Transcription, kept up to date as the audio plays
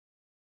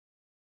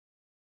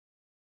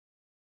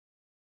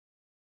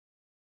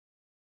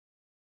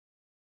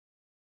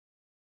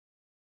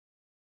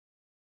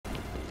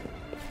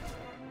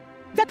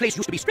That place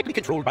used to be strictly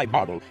controlled by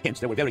Marble, hence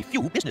there were very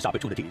few business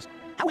opportunities.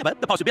 However,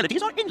 the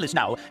possibilities are endless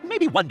now.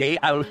 Maybe one day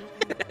I'll...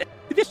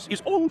 This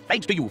is all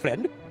thanks to you,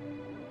 friend.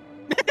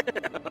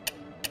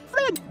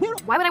 Friend,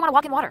 Why would I want to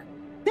walk in water?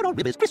 There are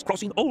rivers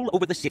crisscrossing all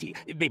over the city.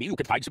 Maybe you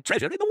could find some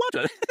treasure in the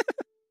water.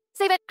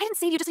 Save it. I didn't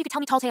save you just so you could tell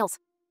me tall tales.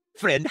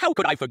 Friend, how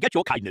could I forget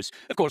your kindness?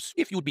 Of course,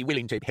 if you'd be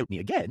willing to help me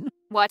again.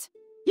 What?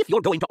 If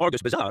you're going to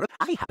Argus Bazaar,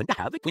 I happen to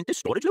have a Quintus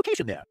storage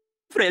location there.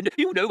 Friend,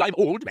 you know I'm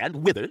old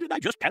and withered, and I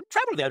just can't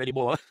travel there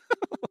anymore.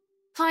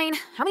 Fine.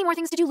 How many more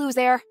things did you lose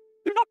there?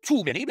 Not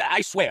too many,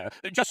 I swear.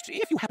 Just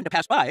if you happen to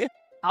pass by.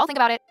 I'll think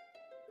about it.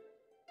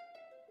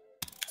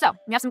 So,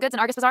 you have some goods in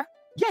Argus Bazaar?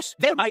 Yes,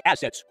 they're my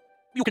assets.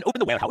 You can open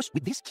the warehouse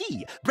with this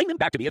key. Bring them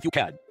back to me if you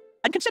can.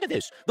 And consider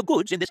this. The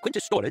goods in this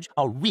Quintus storage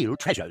are real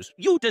treasures.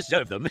 You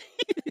deserve them.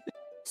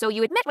 So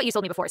you admit what you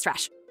sold me before is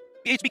trash?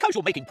 It's because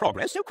you're making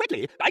progress so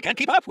quickly. I can't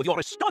keep up with your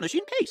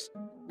astonishing pace.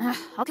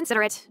 I'll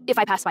consider it if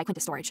I pass by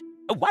Quintus storage.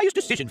 A wise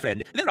decision,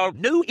 friend. There are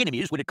no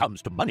enemies when it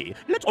comes to money.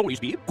 Let's always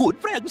be good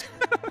friends.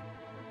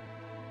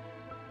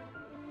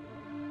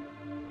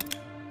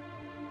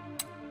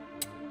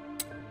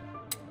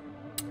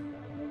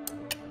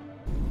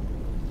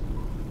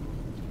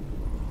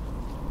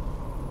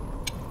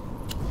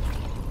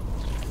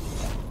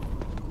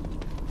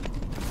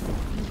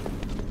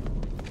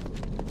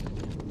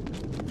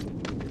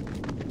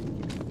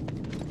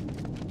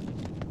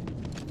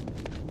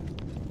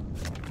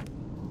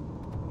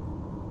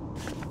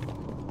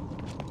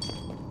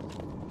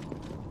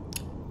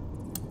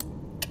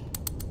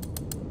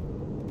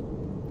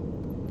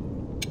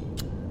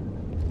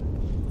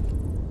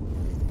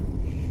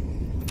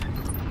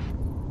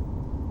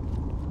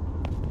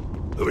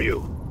 Who are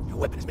you? Your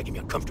weapon is making me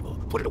uncomfortable.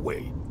 Put it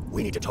away.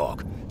 We need to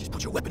talk. Just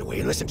put your weapon away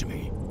and listen to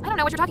me. I don't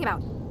know what you're talking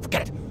about.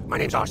 Forget it. My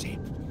name's Arcee.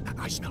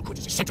 I smell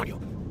Quintus' scent on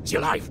you. Is he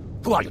alive?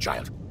 Who are you,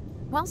 child?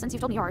 Well, since you've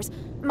told me yours,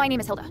 my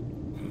name is Hilda.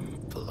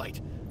 Polite.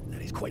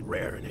 That is quite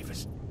rare in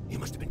Aphis. You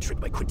must have been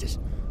tricked by Quintus.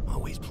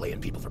 Always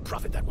playing people for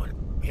profit, that one.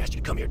 He asked you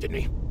to come here, didn't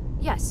he?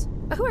 Yes,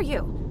 but who are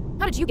you?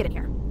 How did you get in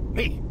here?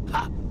 Me?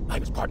 Ha!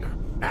 I'm his partner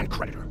and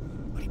creditor.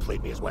 But he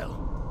played me as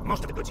well.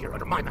 Most of the goods here are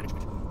under my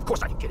management. Of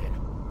course I can get in.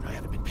 But I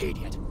haven't been paid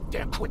yet.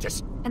 Damn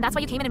Quintus. And that's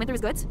why you came in and went through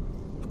his goods?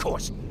 Of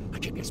course. I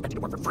can't be expected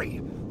to work for free.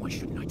 Why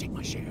shouldn't I take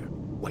my share?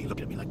 Why are you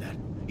looking at me like that?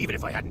 Even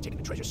if I hadn't taken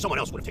the treasure, someone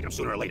else would have taken them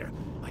sooner or later.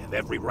 I have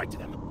every right to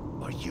them.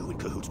 Are you in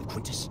cahoots with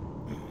Quintus?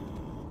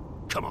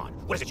 Come on.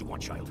 What is it you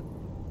want, child?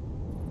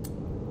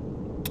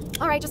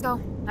 All right, just go.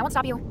 I won't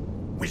stop you.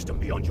 Wisdom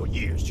beyond your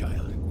years,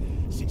 child.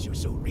 Since you're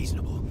so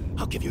reasonable,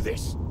 I'll give you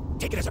this.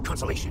 Take it as a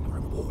consolation or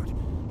a reward.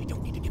 You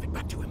don't need to give it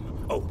back to him.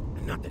 Oh,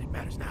 not that it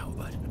matters now,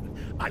 but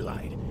I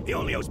lied. He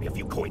only owes me a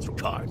few coins from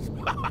cards.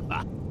 What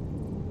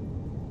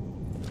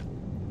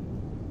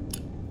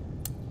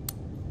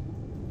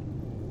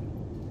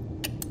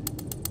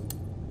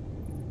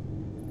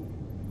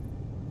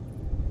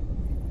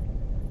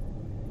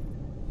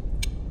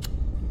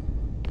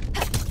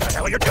the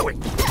hell are you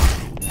doing?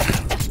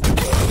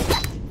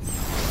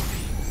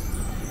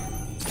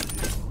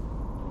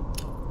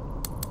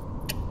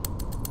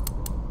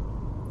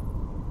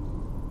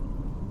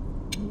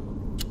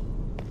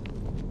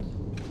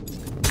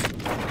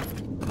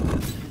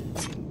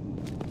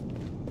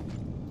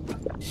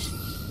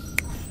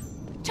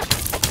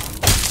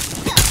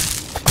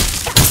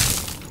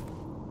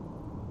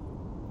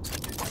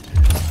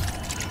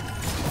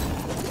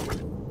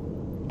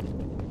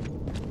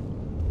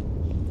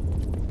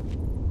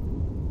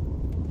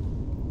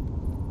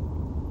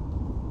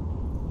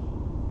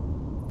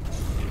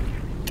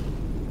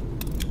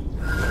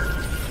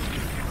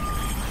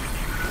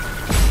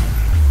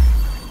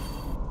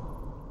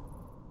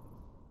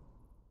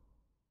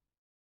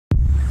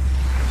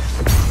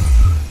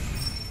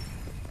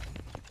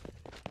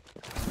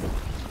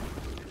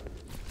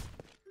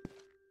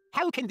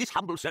 How can this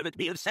humble servant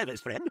be of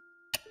service, friend?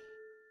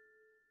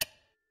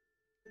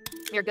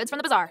 Your goods from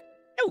the bazaar.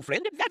 Oh,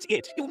 friend, that's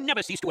it. You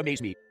never cease to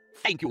amaze me.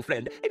 Thank you,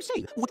 friend. And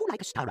say, would you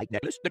like a starlight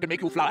necklace that can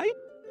make you fly?